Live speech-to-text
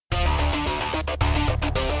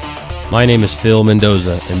My name is Phil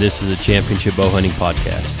Mendoza, and this is a Championship Bow Hunting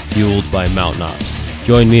Podcast, fueled by Mountain Ops.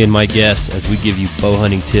 Join me and my guests as we give you bow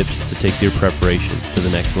hunting tips to take your preparation to the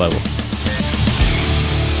next level.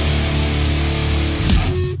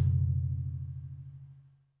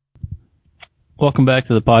 Welcome back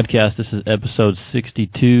to the podcast. This is episode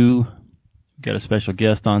 62. We've got a special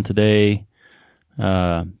guest on today,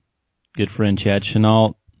 good friend Chad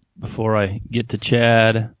Chenault. Before I get to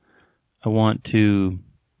Chad, I want to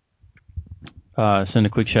send a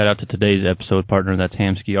quick shout out to today's episode partner, that's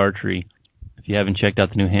Hamskea Archery. If you haven't checked out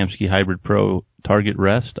the new Hamskea Hybrid Pro Target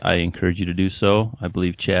Rest, I encourage you to do so. I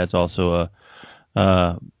believe Chad's also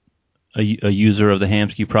a user of the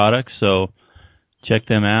Hamskea products, so check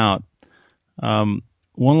them out.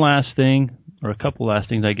 One last thing, or a couple last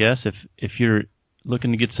things, I guess. If you're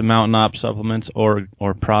looking to get some Mountain Ops supplements or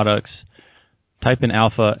products, type in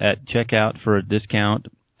Alpha at checkout for a discount,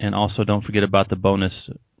 and also don't forget about the bonus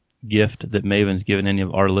gift that Maven's given any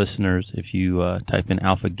of our listeners if you type in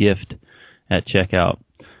Alpha Gift at checkout.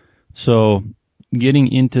 So, getting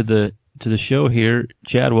into the show here,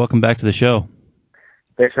 Chad, welcome back to the show.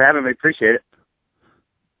 Thanks for having me. Appreciate it.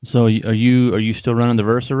 So, are you still running the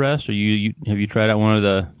Versa Rest, or have you tried out one of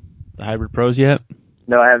the Hybrid Pros yet?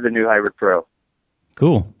 No, I have the new Hybrid Pro.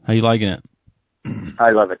 Cool. How you liking it?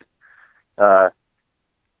 I love it.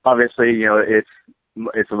 Obviously,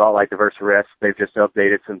 it's a lot like the Versa Rest. They've just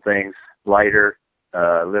updated some things, lighter,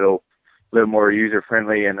 a little more user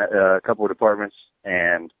friendly in a couple of departments,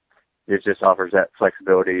 and it just offers that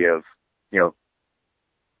flexibility of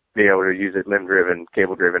being able to use it limb driven,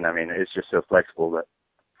 cable driven. I mean, it's just so flexible. But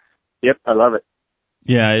yep, I love it.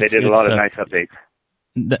 Yeah, they did a lot of nice updates.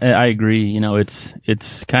 I agree. It's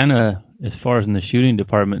kind of, as far as in the shooting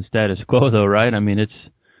department, status quo though, right? I mean, it's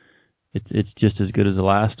just as good as the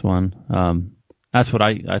last one. That's what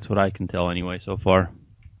I can tell anyway so far.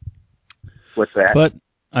 What's that? But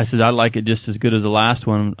I said I like it just as good as the last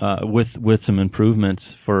one, with some improvements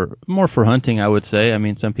more for hunting, I would say. I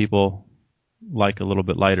mean, some people like a little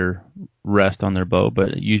bit lighter rest on their bow,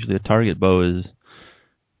 but usually a target bow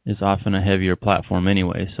is often a heavier platform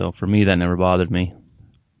anyway. So for me, that never bothered me.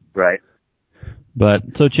 Right. But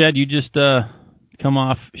so Chad, you just come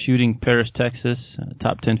off shooting Paris, Texas,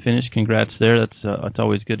 top 10 finish. Congrats there. It's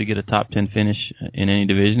always good to get a top 10 finish in any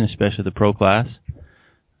division, especially the pro class.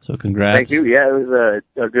 So congrats. Thank you. Yeah, it was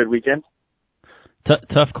a good weekend.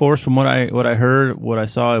 Tough course from what I heard, what I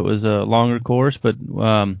saw. It was a longer course, but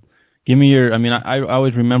give me your. I mean, I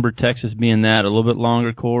always remember Texas being that, a little bit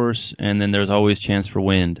longer course, and then there's always chance for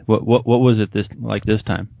wind. What was it this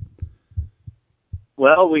time?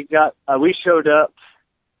 Well, we showed up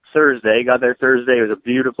Thursday, got there Thursday. It was a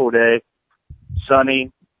beautiful day,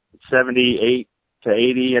 sunny, 78 to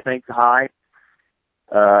 80, I think, high.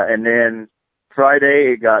 And then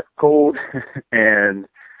Friday it got cold and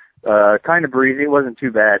kind of breezy. It wasn't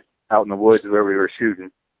too bad out in the woods where we were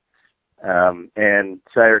shooting. And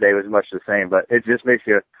Saturday was much the same, but it just makes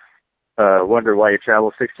you wonder why you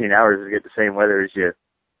travel 16 hours to get the same weather as you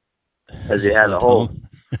had at home.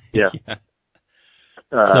 Yeah.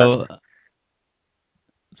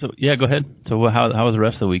 So yeah, go ahead. So how was the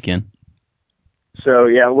rest of the weekend? So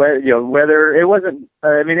yeah, weather. It wasn't.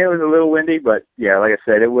 I mean, it was a little windy, but yeah, like I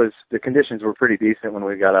said, the conditions were pretty decent when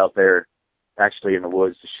we got out there, actually in the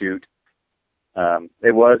woods to shoot.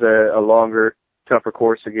 It was a longer, tougher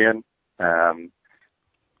course again. Kind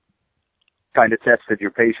of tested your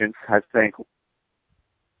patience, I think,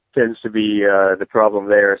 tends to be the problem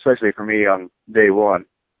there, especially for me on day one.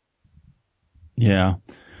 Yeah.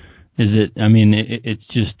 Is it, I mean,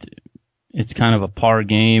 it's kind of a par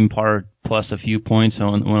game, par plus a few points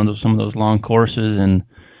on some of those long courses,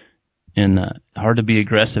 and hard to be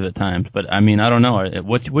aggressive at times. But I mean, I don't know.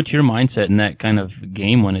 What's your mindset in that kind of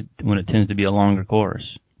game when it tends to be a longer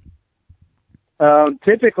course?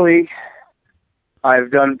 Typically, I've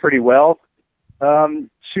done pretty well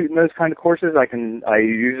shooting those kind of courses. I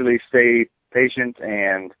usually stay patient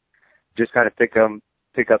and just kind of pick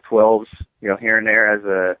up 12s, here and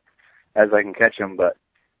there as I can catch them. But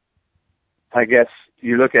I guess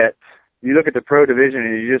you look at the pro division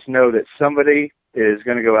and you just know that somebody is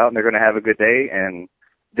going to go out and they're going to have a good day. And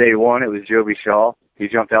day one, it was Joby Shaw. He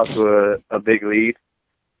jumped out to a big lead.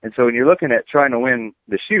 And so when you're looking at trying to win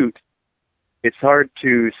the shoot, it's hard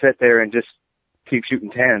to sit there and just keep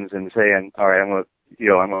shooting 10s and saying, all right, I'm going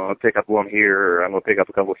to pick up one here, or I'm going to pick up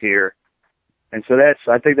a couple here. And so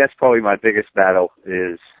I think that's probably my biggest battle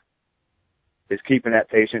is keeping that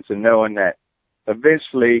patience and knowing that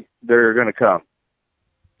eventually they're going to come.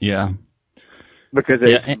 Yeah. Because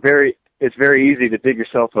it's very easy to dig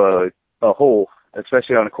yourself a hole,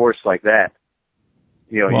 especially on a course like that.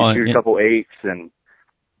 You Well, shoot a couple 8s, and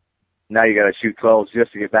now you got to shoot 12s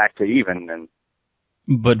just to get back to even. And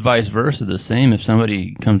but vice versa, the same. If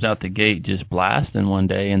somebody comes out the gate just blasting one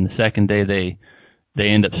day, and the second day they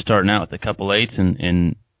end up starting out with a couple 8s,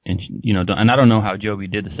 and I don't know how Joby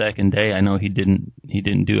did the second day. I know he didn't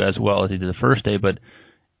do as well as he did the first day, but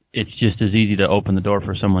it's just as easy to open the door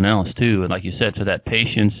for someone else too. And like you said, so that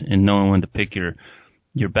patience and knowing when to pick your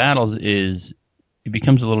battles it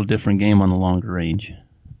becomes a little different game on the longer range.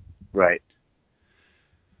 Right.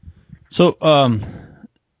 So,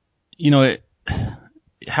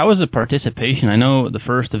 how was the participation? I know the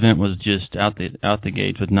first event was just out the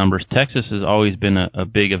gates with numbers. Texas has always been a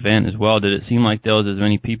big event as well. Did it seem like there was as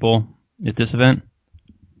many people at this event?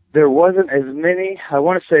 There wasn't as many. I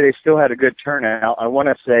want to say they still had a good turnout. I want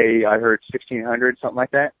to say I heard 1,600, something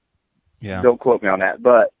like that. Yeah. Don't quote me on that,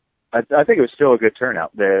 but I think it was still a good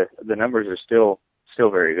turnout. The numbers are still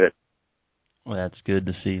very good. Well, that's good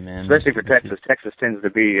to see, man. Especially for Texas. Texas tends to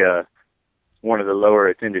be one of the lower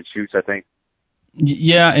attended shoots, I think.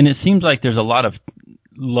 Yeah, and it seems like there's a lot of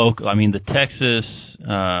local. I mean, the Texas,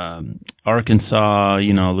 Arkansas,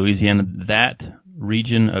 Louisiana, that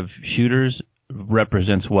region of shooters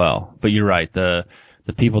represents well. But you're right. The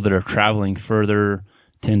people that are traveling further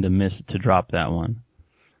tend to drop that one.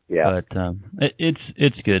 Yeah. But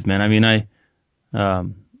it's good, man. I mean, I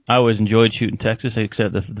always enjoyed shooting Texas,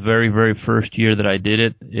 except the very, very first year that I did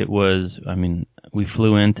it, it was, I mean, we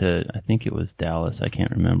flew into, I think it was Dallas, I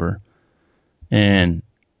can't remember. And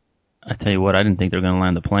I tell you what, I didn't think they were going to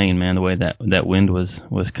land the plane, man, the way that wind was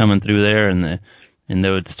coming through there, and they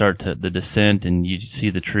would start the descent, and you'd see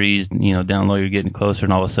the trees, down low, you're getting closer,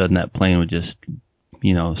 and all of a sudden that plane would just,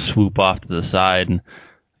 swoop off to the side, and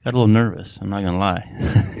I got a little nervous, I'm not going to lie.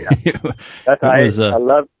 Yeah.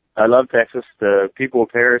 I love Texas. The people of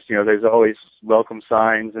Paris, there's always welcome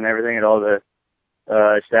signs and everything at all the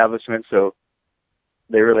establishments, so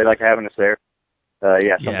they really like having us there.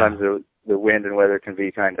 Sometimes the wind and weather can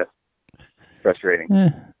be kind of frustrating.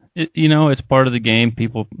 It's part of the game.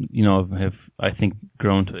 People, have, I think,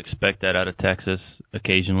 grown to expect that out of Texas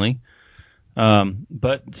occasionally.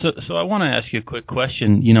 But so I want to ask you a quick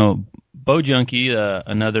question. Bow Junkie,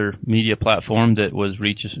 another media platform that was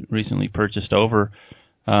recently purchased over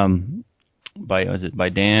by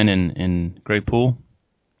Dan and Greg Poole?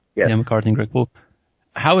 Yes. Dan McCarthy and Greg Poole.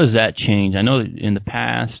 How has that changed? I know in the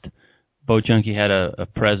past, Bow Junkie had a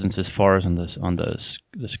presence as far as on the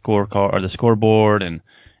scorecard or the scoreboard and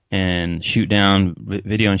shoot down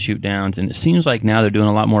video and shoot downs, and it seems like now they're doing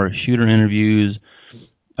a lot more shooter interviews.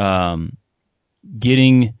 I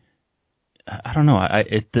don't know.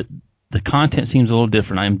 The content seems a little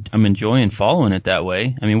different. I'm enjoying following it that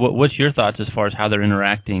way. I mean, what's your thoughts as far as how they're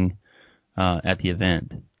interacting at the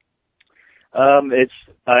event? I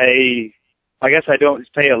guess I don't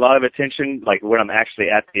pay a lot of attention, like when I'm actually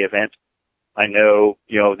at the event. I know,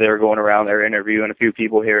 they're going around, they're interviewing a few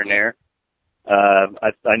people here and there.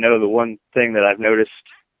 I know the one thing that I've noticed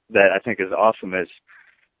that I think is awesome is,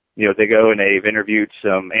 they go and they've interviewed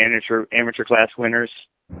some amateur class winners,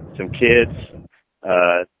 some kids,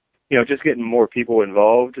 just getting more people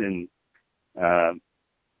involved. And I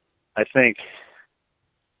think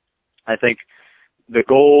their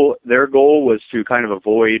goal was to kind of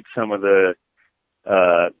avoid some of the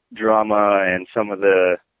drama and some of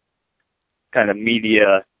the kind of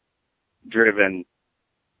media driven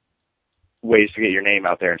ways to get your name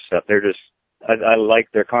out there and stuff. They're just, I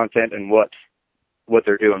like their content and what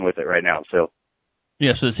they're doing with it right now. So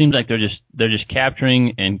yeah, so it seems like they're just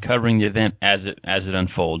capturing and covering the event as it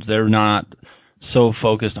unfolds. They're not so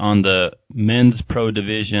focused on the men's pro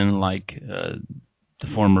division like the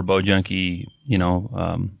former Bow Junkie,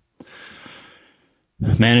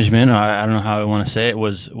 management. I don't know how I want to say it. It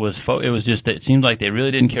was just that it seemed like they really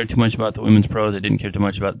didn't care too much about the women's pros. They didn't care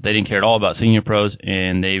at all about senior pros,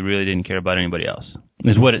 and they really didn't care about anybody else.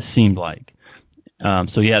 Is what it seemed like.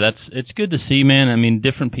 So yeah, it's good to see, man. I mean,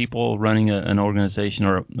 different people running an organization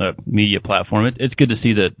or a media platform. It's good to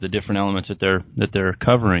see the different elements that they're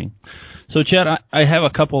covering. So Chad, I have a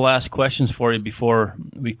couple last questions for you before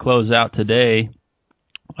we close out today.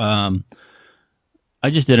 I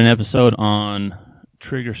just did an episode on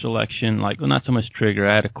trigger selection, not so much trigger.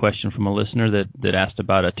 I had a question from a listener that asked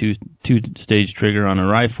about a two-stage trigger on a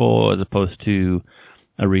rifle as opposed to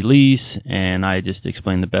a release, and I just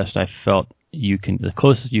explained the best I felt the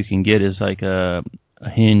closest you can get is like a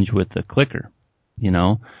hinge with a clicker,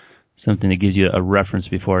 something that gives you a reference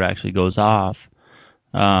before it actually goes off.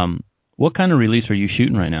 What kind of release are you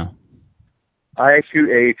shooting right now? I shoot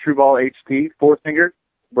a True Ball HP 4-finger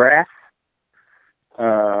brass.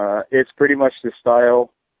 It's pretty much the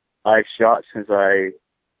style I've shot since I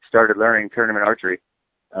started learning tournament archery.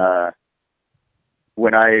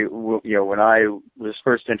 When I was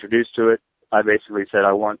first introduced to it, I basically said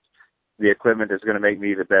I want the equipment that's going to make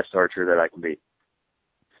me the best archer that I can be.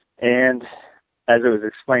 And as it was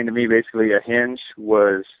explained to me, basically a hinge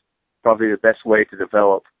was probably the best way to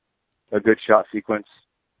develop a good shot sequence,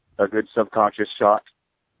 a good subconscious shot.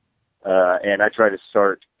 And I try to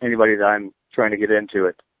start anybody that I'm trying to get into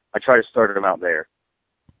it, I try to start them out there.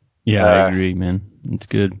 Yeah, I agree, man. It's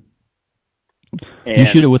good. And you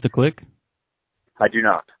shoot it with the click? I do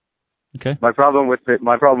not. Okay. My problem with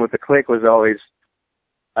the click was always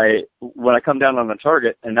when I come down on the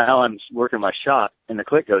target and now I'm working my shot and the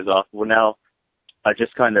click goes off. Well, now I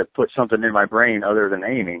just kind of put something in my brain other than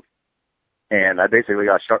aiming, and I basically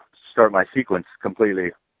got to start my sequence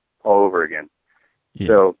completely all over again. Yeah.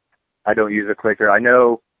 So I don't use a clicker. I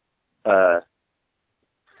know,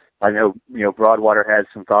 Broadwater has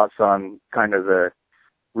some thoughts on kind of the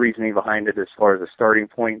reasoning behind it as far as the starting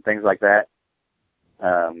point, things like that.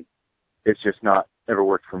 It's just not ever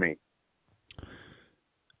worked for me.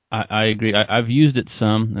 I agree. I've used it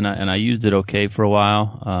some, and I used it okay for a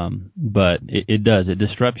while, but it does. It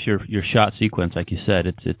disrupts your shot sequence, like you said.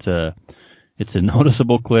 It's a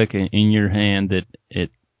noticeable click in your hand that if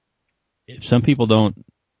some people don't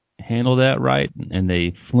handle that right and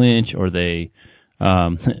they flinch or they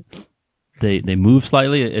move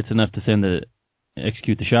slightly, it's enough to send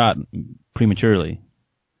execute the shot prematurely.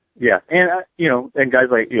 Yeah, and and guys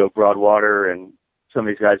like Broadwater and some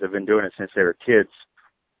of these guys have been doing it since they were kids.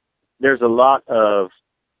 I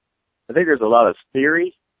think there's a lot of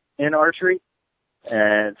theory in archery,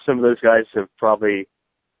 and some of those guys have probably,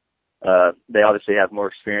 they obviously have more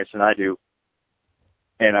experience than I do,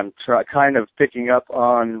 and I'm kind of picking up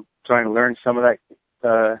on trying to learn some of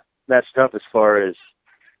that stuff as far as,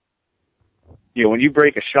 when you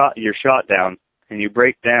break your shot down, and you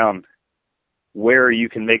break down where you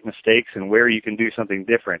can make mistakes and where you can do something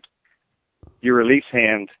different, your release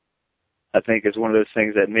hand, I think, is one of those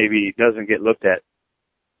things that maybe doesn't get looked at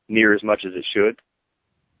near as much as it should.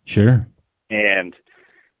 Sure. And,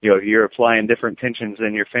 you're applying different tensions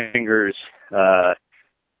in your fingers. There's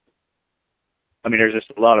just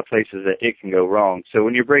a lot of places that it can go wrong. So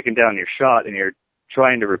when you're breaking down your shot and you're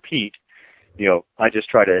trying to repeat, I just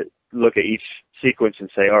try to look at each sequence and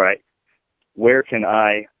say, all right, where can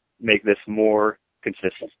I make this more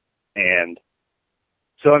consistent? And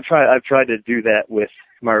so I've tried to do that with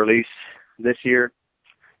my release this year,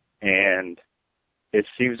 and it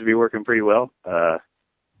seems to be working pretty well.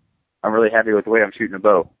 I'm really happy with the way I'm shooting a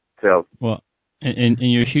bow. So well, and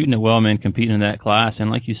you're shooting it well, man, competing in that class. And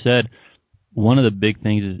like you said, one of the big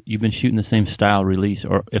things is you've been shooting the same style release,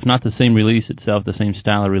 or if not the same release itself, the same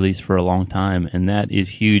style of release for a long time, and that is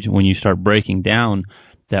huge when you start breaking down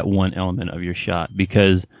that one element of your shot,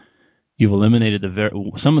 because you've eliminated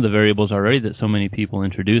some of the variables already that so many people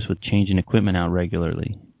introduce with changing equipment out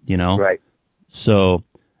regularly. Right. So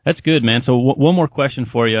that's good, man. So one more question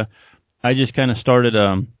for you. I just kind of started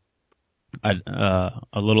a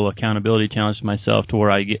little accountability challenge to myself to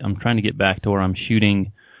where I'm trying to get back to where I'm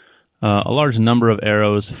shooting a large number of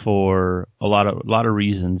arrows for a lot of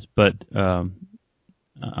reasons, but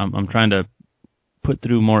I'm trying to put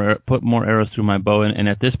more arrows through my bow, and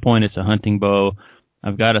at this point it's a hunting bow.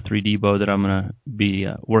 I've got a 3D bow that I'm going to be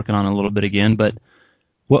working on a little bit again, but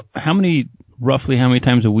roughly how many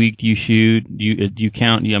times a week do you shoot? Do you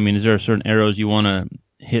count? Is there certain arrows you want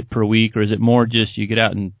to hit per week, or is it more just you get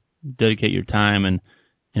out and dedicate your time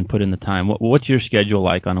and put in the time? What's your schedule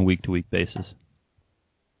like on a week-to-week basis?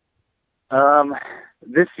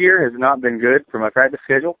 This year has not been good for my practice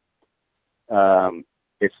schedule.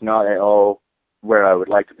 It's not at all where I would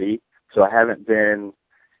like to be, so I haven't been,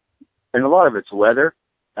 and a lot of it's weather.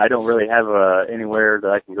 I don't really have anywhere that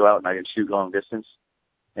I can go out and I can shoot long distance.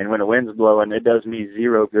 And when the wind's blowing, it does me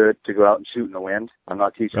zero good to go out and shoot in the wind. I'm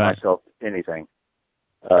not teaching myself anything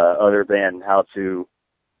other than how to,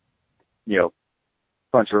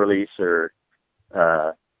 punch a release or,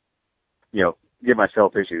 give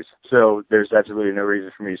myself issues. So there's absolutely no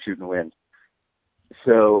reason for me to shoot in the wind.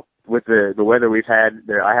 So with the weather we've had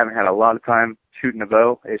there, I haven't had a lot of time shooting a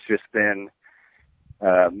bow. It's just been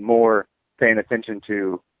more paying attention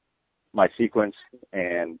to my sequence,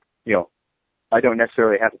 and I don't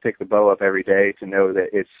necessarily have to pick the bow up every day to know that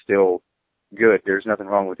it's still good. There's nothing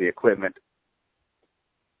wrong with the equipment.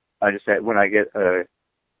 I just when I get a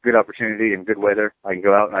good opportunity and good weather, I can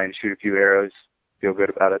go out and I can shoot a few arrows, feel good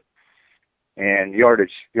about it. And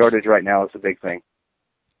yardage right now is a big thing.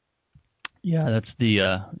 Yeah, that's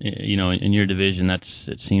the in your division,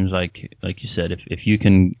 it seems like you said, if you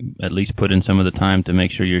can at least put in some of the time to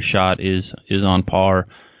make sure your shot is on par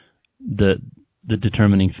the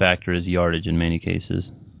determining factor is yardage in many cases.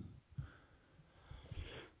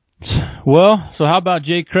 Well, so how about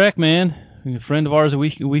Jake Kreck, man? A friend of ours that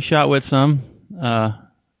we shot with some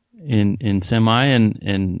in semi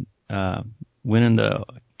and winning the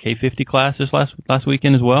K50 class this last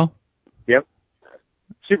weekend as well. Yep.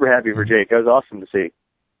 Super happy for Jake. That was awesome to see.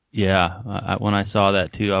 Yeah, when I saw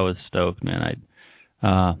that too, I was stoked, man.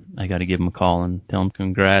 I got to give him a call and tell him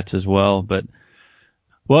congrats as well. But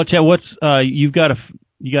well, Chad, what's you got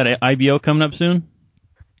an IBO coming up soon?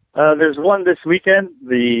 There's one this weekend.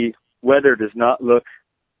 The weather does not look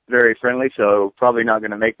very friendly, so probably not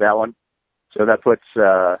going to make that one. So that puts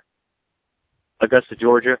Augusta,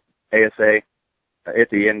 Georgia, ASA at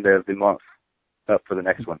the end of the month up for the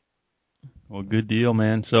next one. Well, good deal,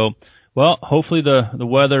 man. So, well, hopefully the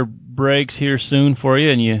weather breaks here soon for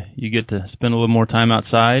you, and you get to spend a little more time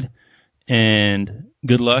outside. And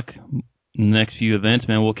good luck in the next few events,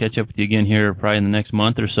 man. We'll catch up with you again here probably in the next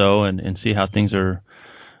month or so, and see how things are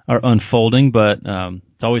unfolding. But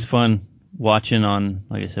it's always fun watching on,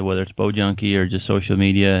 like I said, whether it's Bow Junkie or just social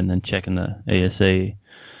media, and then checking the ASA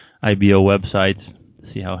IBO websites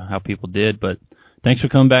to see how people did. But thanks for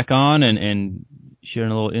coming back on and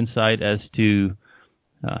sharing a little insight as to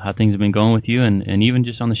how things have been going with you, and even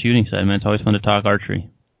just on the shooting side, man. It's always fun to talk archery.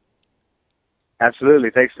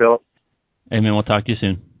 Absolutely. Thanks, Philip. Hey, man, we'll talk to you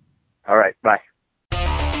soon. All right. Bye.